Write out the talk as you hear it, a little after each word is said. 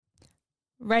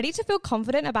Ready to feel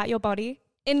confident about your body,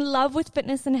 in love with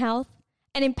fitness and health,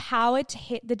 and empowered to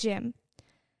hit the gym?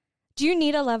 Do you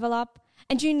need a level up?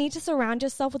 And do you need to surround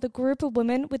yourself with a group of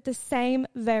women with the same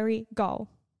very goal?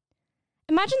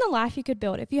 Imagine the life you could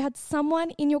build if you had someone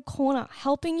in your corner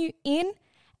helping you in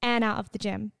and out of the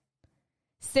gym.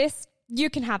 Sis,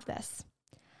 you can have this.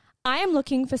 I am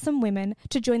looking for some women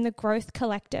to join the Growth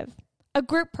Collective, a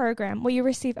group program where you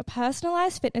receive a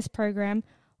personalized fitness program,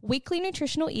 weekly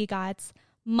nutritional e-guides,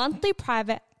 monthly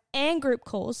private and group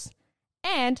calls,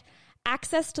 and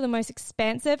access to the most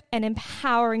expansive and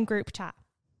empowering group chat.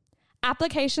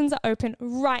 Applications are open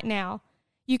right now.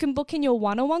 You can book in your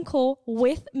one-on-one call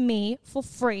with me for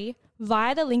free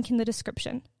via the link in the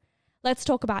description. Let's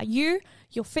talk about you,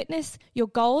 your fitness, your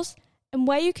goals, and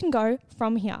where you can go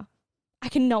from here. I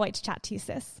cannot wait to chat to you,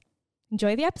 sis.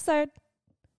 Enjoy the episode.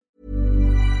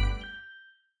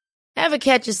 Ever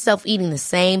catch yourself eating the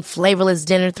same flavorless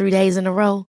dinner 3 days in a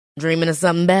row? Dreaming of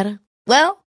something better?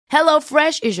 Well,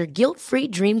 HelloFresh is your guilt-free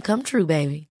dream come true,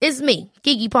 baby. It's me,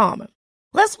 Keke Palmer.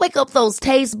 Let's wake up those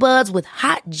taste buds with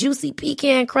hot, juicy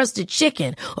pecan-crusted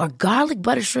chicken or garlic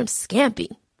butter shrimp scampi.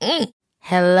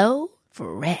 Hello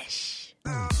Fresh.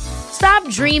 Stop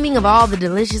dreaming of all the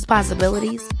delicious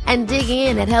possibilities and dig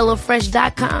in at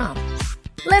HelloFresh.com.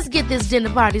 Let's get this dinner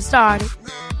party started.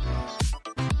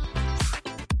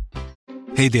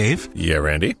 Hey, Dave. Yeah,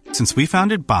 Randy. Since we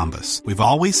founded Bombas, we've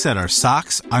always said our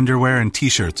socks, underwear, and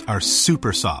T-shirts are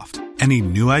super soft. Any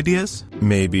new ideas?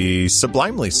 Maybe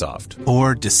sublimely soft.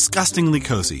 Or disgustingly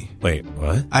cozy. Wait,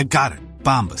 what? I got it.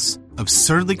 Bombas.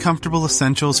 Absurdly comfortable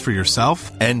essentials for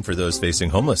yourself And for those facing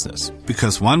homelessness.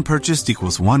 because one purchased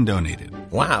equals one donated.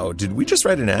 Wow, did we just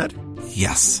write an ad?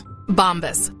 Yes.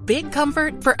 Bombas. Big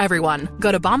comfort for everyone.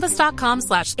 Go to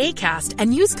bombas.com/ACAST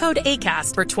and use code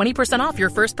ACAST for 20% off your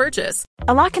first purchase.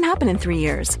 A lot can happen in 3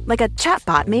 years, like a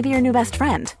chatbot may be your new best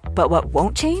friend. But what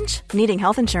won't change? Needing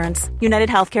health insurance. United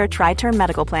Healthcare Tri-Term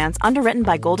Medical Plans, underwritten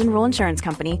by Golden Rule Insurance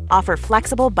Company, offer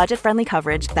flexible, budget-friendly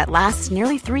coverage that lasts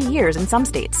nearly 3 years in some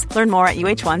states. Learn more at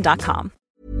uh1.com.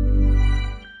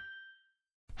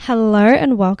 Hello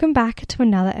and welcome back to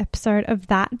another episode of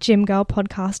That Gym Girl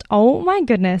podcast. Oh my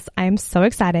goodness, I am so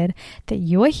excited that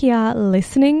you are here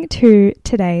listening to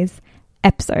today's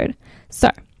episode.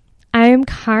 So, I am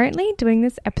currently doing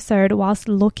this episode whilst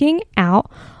looking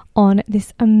out on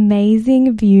this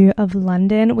amazing view of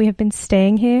London. We have been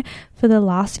staying here for the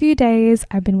last few days.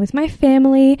 I've been with my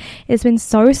family. It's been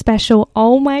so special.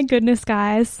 Oh my goodness,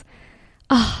 guys.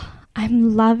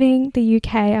 I'm loving the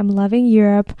UK. I'm loving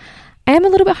Europe. I am a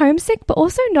little bit homesick, but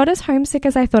also not as homesick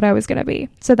as I thought I was going to be.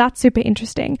 So that's super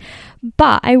interesting.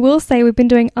 But I will say we've been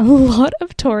doing a lot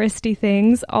of touristy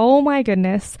things. Oh my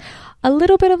goodness. A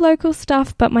little bit of local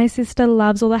stuff, but my sister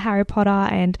loves all the Harry Potter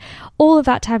and all of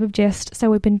that type of gist. So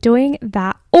we've been doing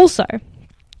that. Also,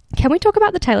 can we talk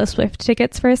about the Taylor Swift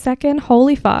tickets for a second?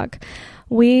 Holy fuck.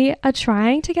 We are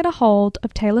trying to get a hold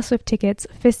of Taylor Swift tickets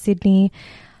for Sydney.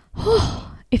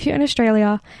 If you're in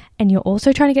Australia and you're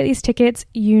also trying to get these tickets,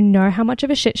 you know how much of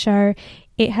a shit show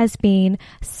it has been,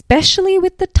 especially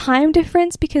with the time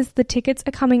difference, because the tickets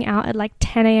are coming out at like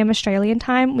 10 a.m. Australian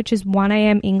time, which is 1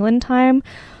 a.m. England time.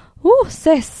 Ooh,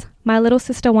 sis, my little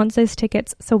sister wants those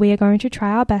tickets, so we are going to try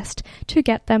our best to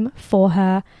get them for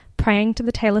her, praying to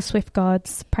the Taylor Swift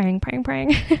gods, praying.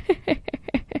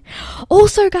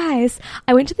 Also, guys,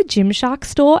 I went to the Gymshark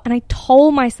store and I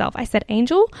told myself, I said,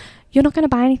 Angel, you're not going to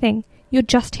buy anything. You're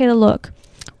just here to look.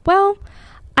 Well,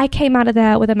 I came out of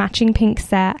there with a matching pink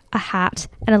set, a hat,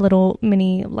 and a little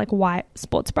mini white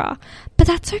sports bra. But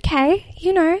that's okay.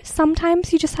 You know,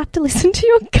 sometimes you just have to listen to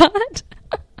your gut.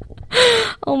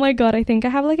 Oh my God, I think I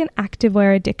have an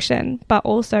activewear addiction. But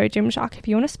also, Gymshark, if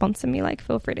you want to sponsor me,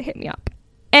 feel free to hit me up.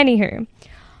 Anywho,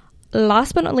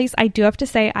 last but not least, I do have to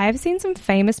say I've seen some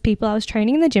famous people. I was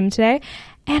training in the gym today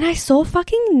and I saw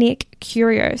fucking Nick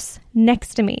Kyrgios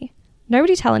next to me.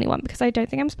 Nobody tell anyone because I don't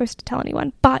think I'm supposed to tell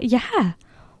anyone. But yeah,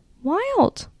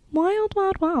 wild.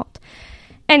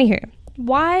 Anywho,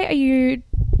 why are you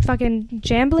fucking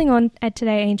jambling on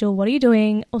today, Angel? What are you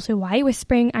doing? Also, why are you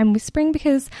whispering? I'm whispering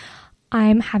because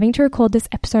I'm having to record this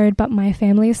episode, but my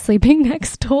family is sleeping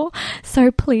next door.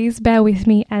 So please bear with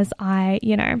me as I,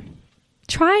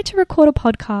 try to record a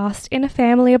podcast in a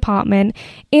family apartment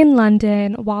in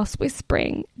London whilst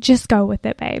whispering. Just go with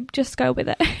it, babe. Just go with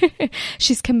it.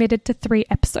 She's committed to 3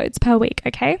 episodes per week,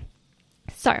 okay?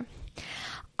 So,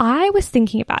 I was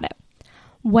thinking about it.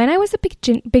 When I was a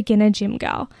beginner gym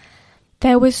girl,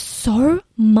 there was so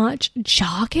much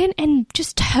jargon and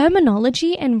just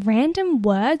terminology and random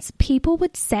words people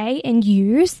would say and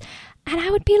use, and I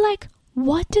would be like,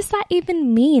 what does that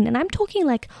even mean? And I'm talking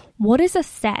what is a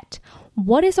set?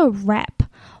 What is a rep?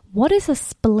 What is a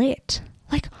split?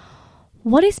 Like,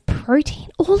 what is protein?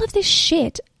 All of this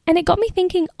shit. And it got me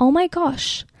thinking, oh my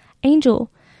gosh,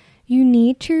 Angel, you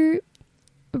need to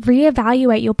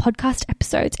reevaluate your podcast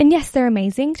episodes. And yes, they're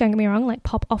amazing. Don't get me wrong, like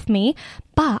pop off me.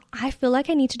 But I feel like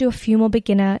I need to do a few more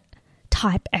beginner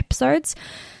type episodes.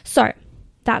 So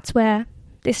that's where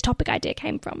this topic idea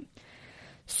came from.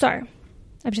 So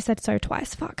I've just said so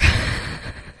twice. Fuck.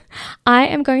 I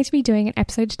am going to be doing an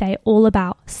episode today all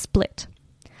about split.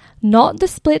 Not the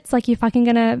splits like you're fucking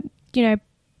gonna,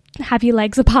 have your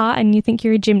legs apart and you think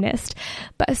you're a gymnast,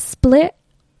 but a split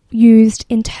used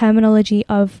in terminology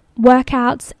of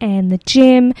workouts and the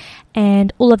gym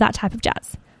and all of that type of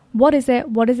jazz. What is it?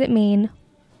 What does it mean?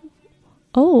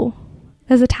 Oh,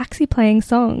 there's a taxi playing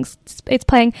songs. It's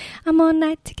playing, I'm all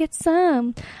night to get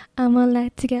some. I'm all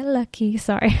night to get lucky.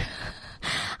 Sorry.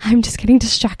 I'm just getting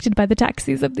distracted by the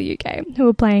taxis of the UK who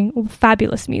are playing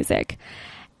fabulous music.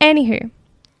 Anywho,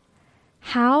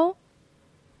 how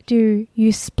do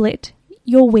you split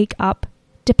your week up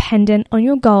dependent on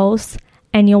your goals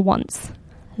and your wants?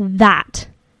 That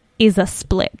is a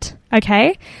split,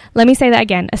 okay? Let me say that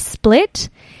again. A split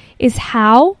is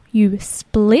how you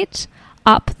split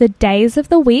up the days of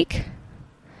the week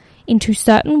into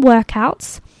certain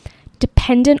workouts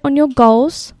dependent on your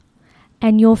goals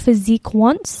and your physique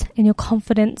wants and your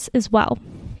confidence as well.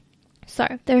 So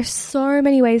there are so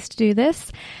many ways to do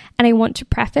this, and I want to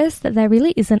preface that there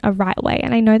really isn't a right way.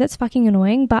 And I know that's fucking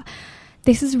annoying, but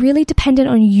this is really dependent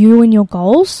on you and your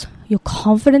goals, your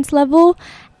confidence level,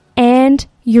 and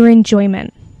your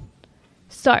enjoyment.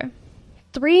 So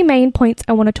 3 main points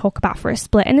I want to talk about for a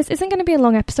split. And this isn't going to be a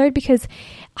long episode because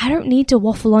I don't need to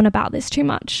waffle on about this too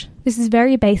much. This is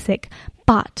very basic.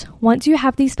 But once you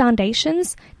have these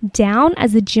foundations down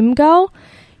as a gym girl,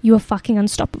 you are fucking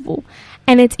unstoppable.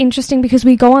 And it's interesting because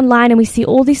we go online and we see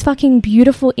all these fucking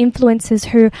beautiful influencers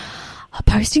who are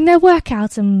posting their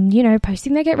workouts and,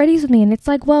 posting their get readies with me. And it's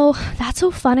like, well, that's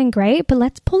all fun and great, but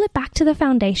let's pull it back to the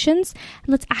foundations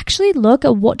and let's actually look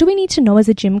at what do we need to know as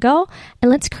a gym girl, and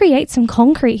let's create some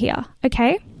concrete here,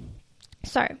 okay?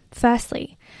 So,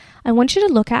 firstly, I want you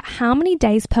to look at how many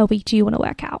days per week do you want to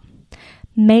work out.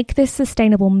 Make this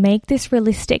sustainable. Make this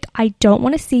realistic. I don't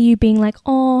want to see you being like,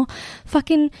 oh,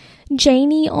 fucking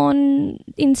Janie on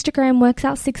Instagram works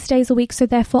out 6 days a week, so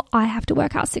therefore I have to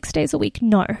work out 6 days a week.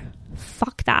 No,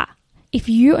 fuck that. If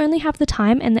you only have the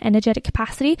time and the energetic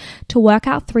capacity to work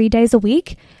out 3 days a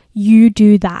week, you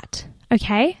do that,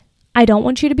 okay? I don't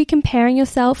want you to be comparing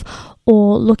yourself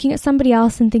or looking at somebody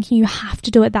else and thinking you have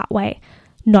to do it that way.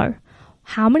 No.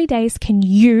 How many days can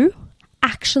you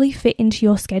actually fit into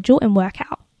your schedule and work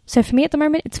out? So for me at the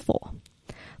moment, it's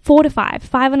 4 to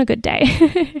 5 on a good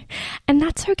day. And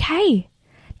that's okay.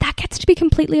 That gets to be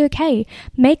completely okay.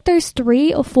 Make those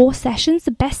 3 or 4 sessions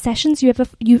the best sessions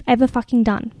you've ever fucking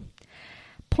done.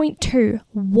 Point 2,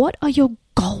 what are your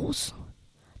goals?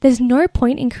 There's no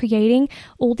point in creating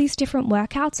all these different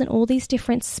workouts and all these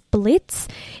different splits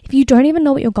if you don't even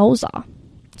know what your goals are.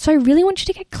 So I really want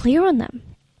you to get clear on them.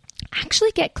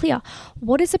 Actually get clear.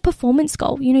 What is a performance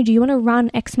goal? Do you want to run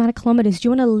X amount of kilometers? Do you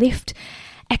want to lift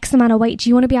X amount of weight? Do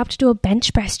you want to be able to do a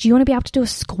bench press? Do you want to be able to do a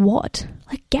squat?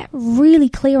 Like, get really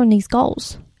clear on these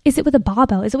goals. Is it with a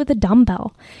barbell? Is it with a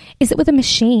dumbbell? Is it with a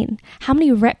machine? How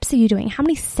many reps are you doing? How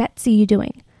many sets are you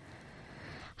doing?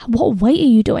 What weight are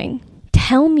you doing?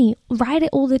 Tell me, write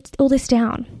all this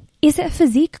down. Is it a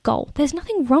physique goal? There's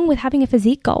nothing wrong with having a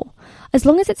physique goal. As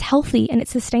long as it's healthy and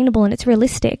it's sustainable and it's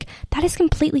realistic, that is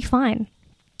completely fine.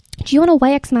 Do you want to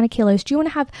weigh X amount of kilos? Do you want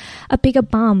to have a bigger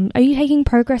bum? Are you taking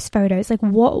progress photos? Like,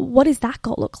 what does that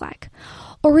goal look like?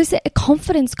 Or is it a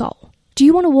confidence goal? Do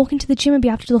you want to walk into the gym and be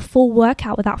able to do a full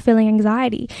workout without feeling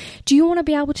anxiety? Do you want to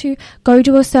be able to go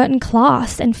to a certain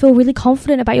class and feel really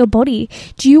confident about your body?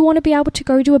 Do you want to be able to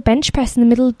go do a bench press in the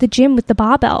middle of the gym with the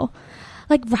barbell?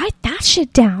 Like, write that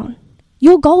shit down.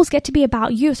 Your goals get to be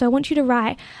about you. So I want you to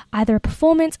write either a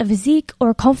performance, a physique, or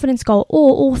a confidence goal,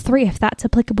 or all 3 if that's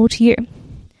applicable to you.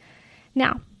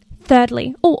 Now,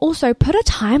 thirdly, also put a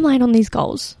timeline on these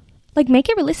goals. Like, make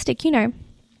it realistic,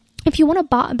 If you want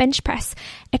to bench press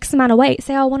X amount of weight,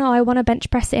 say, I want to bench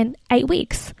press it in 8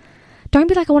 weeks. Don't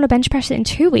be like, I want to bench press it in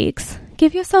 2 weeks.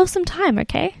 Give yourself some time,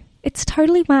 okay? It's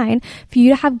totally fine for you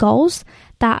to have goals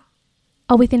that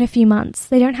are within a few months.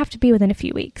 They don't have to be within a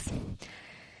few weeks.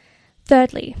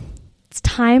 Thirdly, it's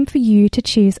time for you to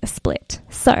choose a split.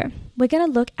 So we're going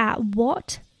to look at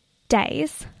what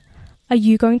days are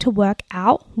you going to work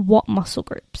out what muscle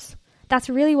groups. That's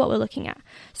really what we're looking at.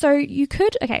 So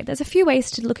there's a few ways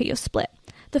to look at your split.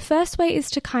 The first way is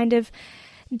to kind of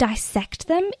dissect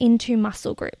them into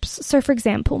muscle groups. So for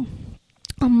example,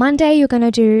 On Monday, you're going to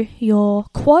do your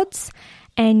quads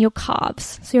and your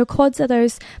calves. So your quads are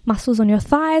those muscles on your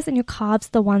thighs, and your calves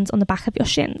are the ones on the back of your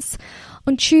shins.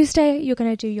 On Tuesday, you're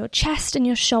going to do your chest and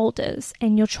your shoulders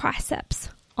and your triceps.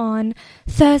 On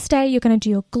Thursday, you're going to do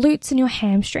your glutes and your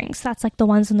hamstrings. That's like the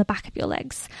ones on the back of your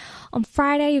legs. On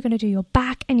Friday, you're going to do your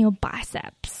back and your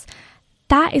biceps.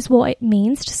 That is what it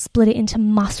means to split it into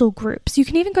muscle groups. You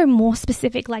can even go more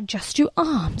specific, like just do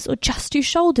arms or just do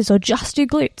shoulders or just do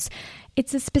glutes.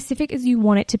 It's as specific as you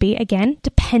want it to be, again,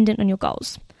 dependent on your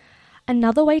goals.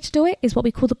 Another way to do it is what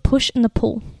we call the push and the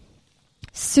pull.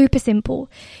 Super simple.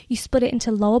 You split it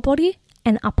into lower body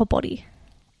and upper body.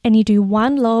 And you do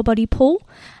one lower body pull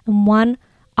and one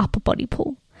upper body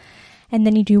pull. And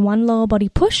then you do one lower body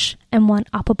push and one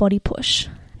upper body push.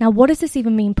 Now, what does this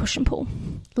even mean, push and pull?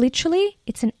 Literally,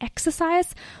 it's an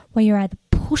exercise where you're either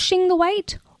pushing the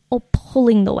weight or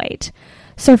pulling the weight.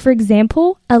 So, for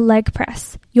example, a leg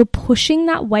press, you're pushing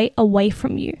that weight away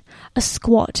from you. A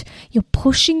squat, you're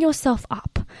pushing yourself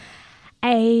up.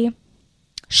 A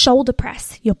shoulder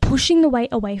press, you're pushing the weight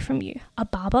away from you. A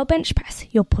barbell bench press,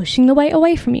 you're pushing the weight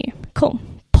away from you. Cool.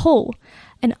 Pull,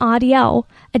 an RDL,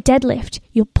 a deadlift,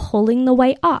 you're pulling the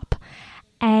weight up.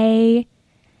 A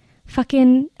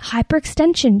fucking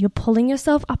hyperextension, you're pulling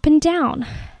yourself up and down.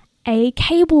 A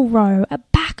cable row, a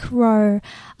back row,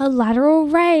 a lateral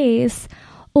raise,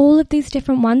 all of these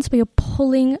different ones where you're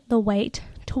pulling the weight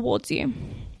towards you.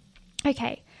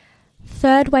 Okay,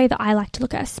 third way that I like to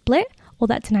look at a split, or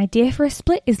that's an idea for a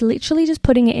split, is literally just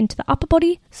putting it into the upper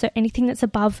body, so anything that's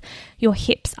above your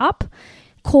hips up,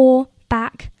 core,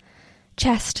 back,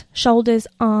 chest, shoulders,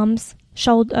 arms,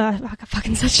 I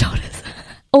fucking said shoulders,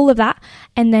 all of that,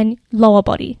 and then lower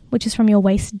body, which is from your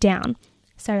waist down.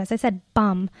 So as I said,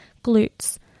 bum,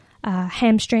 glutes,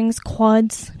 hamstrings,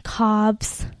 quads,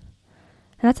 calves,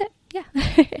 and that's it. Yeah.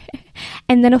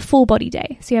 And then a full body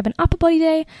day. So you have an upper body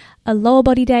day, a lower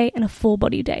body day, and a full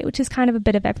body day, which is kind of a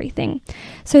bit of everything.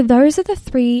 So those are the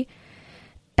three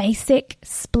basic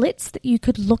splits that you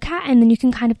could look at, and then you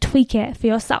can kind of tweak it for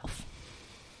yourself.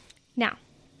 Now,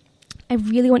 I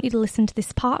really want you to listen to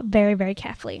this part very, very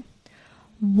carefully.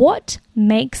 What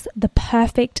makes the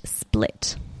perfect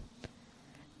split?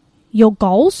 Your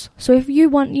goals. So if you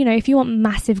want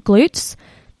massive glutes,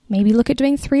 maybe look at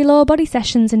doing 3 lower body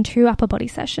sessions and 2 upper body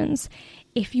sessions.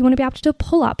 If you want to be able to do a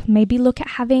pull-up, maybe look at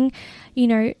having,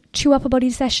 2 upper body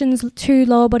sessions, 2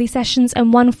 lower body sessions,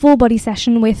 and 1 full body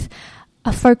session with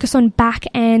a focus on back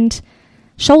and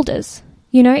shoulders.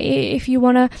 If you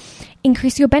want to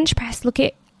increase your bench press, look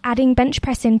at adding bench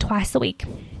press in twice a week.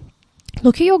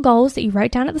 Look at your goals that you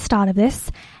wrote down at the start of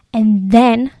this, and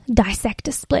then dissect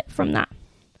a split from that.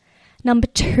 Number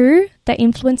 2 that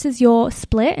influences your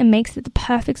split and makes it the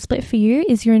perfect split for you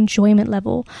is your enjoyment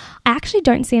level. I actually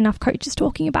don't see enough coaches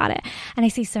talking about it. And I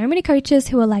see so many coaches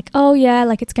who are like, oh yeah,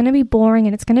 like it's going to be boring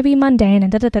and it's going to be mundane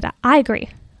and da-da-da-da. I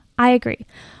agree.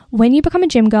 When you become a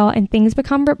gym girl and things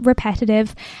become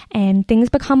repetitive and things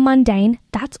become mundane,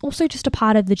 that's also just a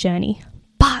part of the journey.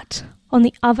 But on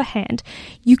the other hand,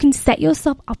 you can set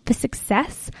yourself up for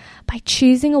success by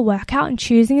choosing a workout and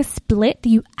choosing a split that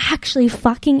you actually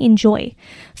fucking enjoy.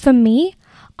 For me,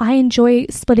 I enjoy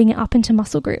splitting it up into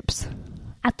muscle groups.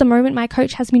 At the moment, my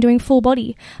coach has me doing full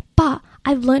body, but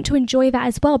I've learned to enjoy that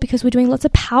as well because we're doing lots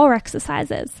of power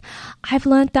exercises. I've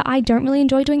learned that I don't really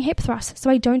enjoy doing hip thrusts, so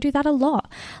I don't do that a lot.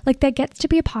 Like, there gets to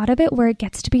be a part of it where it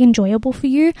gets to be enjoyable for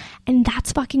you, and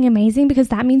that's fucking amazing because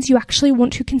that means you actually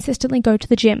want to consistently go to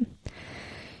the gym.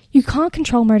 You can't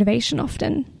control motivation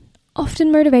often.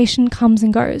 Often motivation comes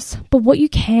and goes, but what you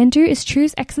can do is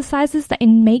choose exercises that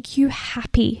make you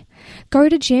happy. Go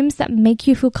to gyms that make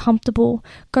you feel comfortable.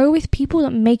 Go with people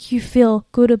that make you feel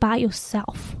good about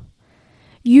yourself.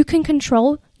 You can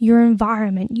control your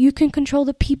environment. You can control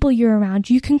the people you're around.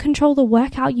 You can control the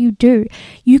workout you do.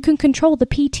 You can control the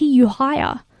PT you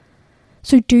hire.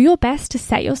 So do your best to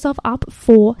set yourself up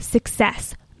for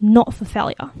success, not for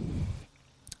failure.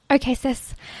 Okay,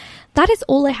 sis, that is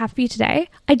all I have for you today.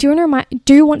 I do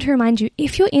want to remind you,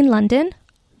 if you're in London,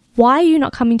 why are you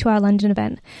not coming to our London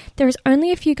event? There is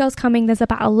only a few girls coming. There's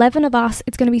about 11 of us.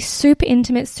 It's going to be super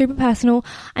intimate, super personal.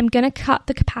 I'm going to cut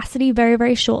the capacity very,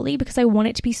 very shortly because I want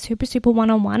it to be super, super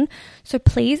one-on-one. So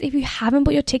please, if you haven't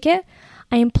bought your ticket,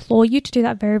 I implore you to do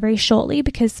that very, very shortly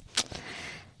because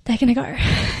they're going to go.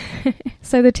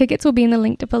 So the tickets will be in the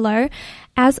link below.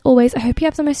 As always, I hope you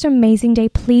have the most amazing day.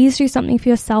 Please do something for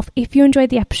yourself. If you enjoyed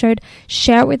the episode,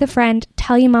 share it with a friend.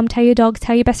 Tell your mum, tell your dog,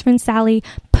 tell your best friend Sally.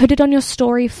 Put it on your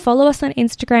story. Follow us on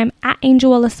Instagram at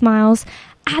Angel Waller Smiles,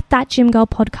 at That Gym Girl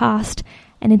Podcast.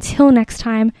 And until next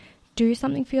time, do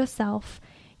something for yourself.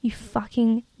 You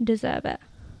fucking deserve it.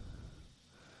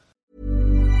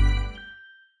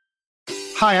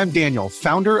 Hi, I'm Daniel,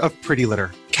 founder of Pretty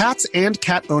Litter. Cats and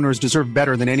cat owners deserve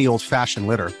better than any old-fashioned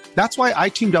litter. That's why I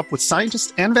teamed up with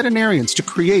scientists and veterinarians to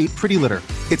create Pretty Litter.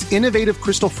 Its innovative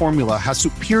crystal formula has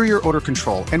superior odor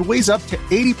control and weighs up to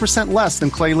 80% less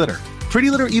than clay litter. Pretty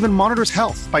Litter even monitors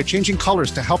health by changing colors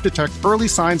to help detect early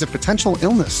signs of potential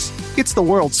illness. It's the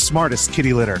world's smartest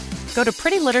kitty litter. Go to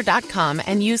prettylitter.com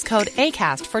and use code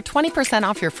ACAST for 20%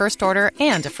 off your first order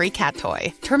and a free cat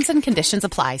toy. Terms and conditions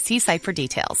apply. See site for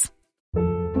details.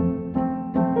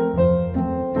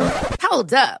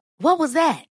 Hold up. What was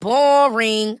that?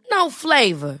 Boring. No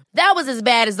flavor. That was as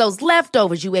bad as those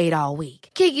leftovers you ate all week.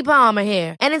 Keke Palmer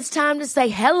here, and it's time to say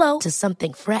hello to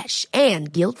something fresh and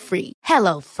guilt-free.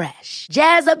 Hello Fresh.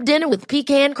 Jazz up dinner with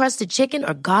pecan-crusted chicken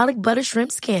or garlic butter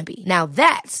shrimp scampi. Now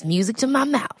that's music to my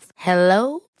mouth.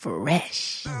 Hello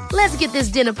Fresh. Let's get this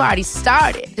dinner party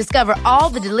started. Discover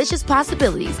all the delicious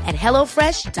possibilities at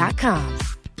HelloFresh.com.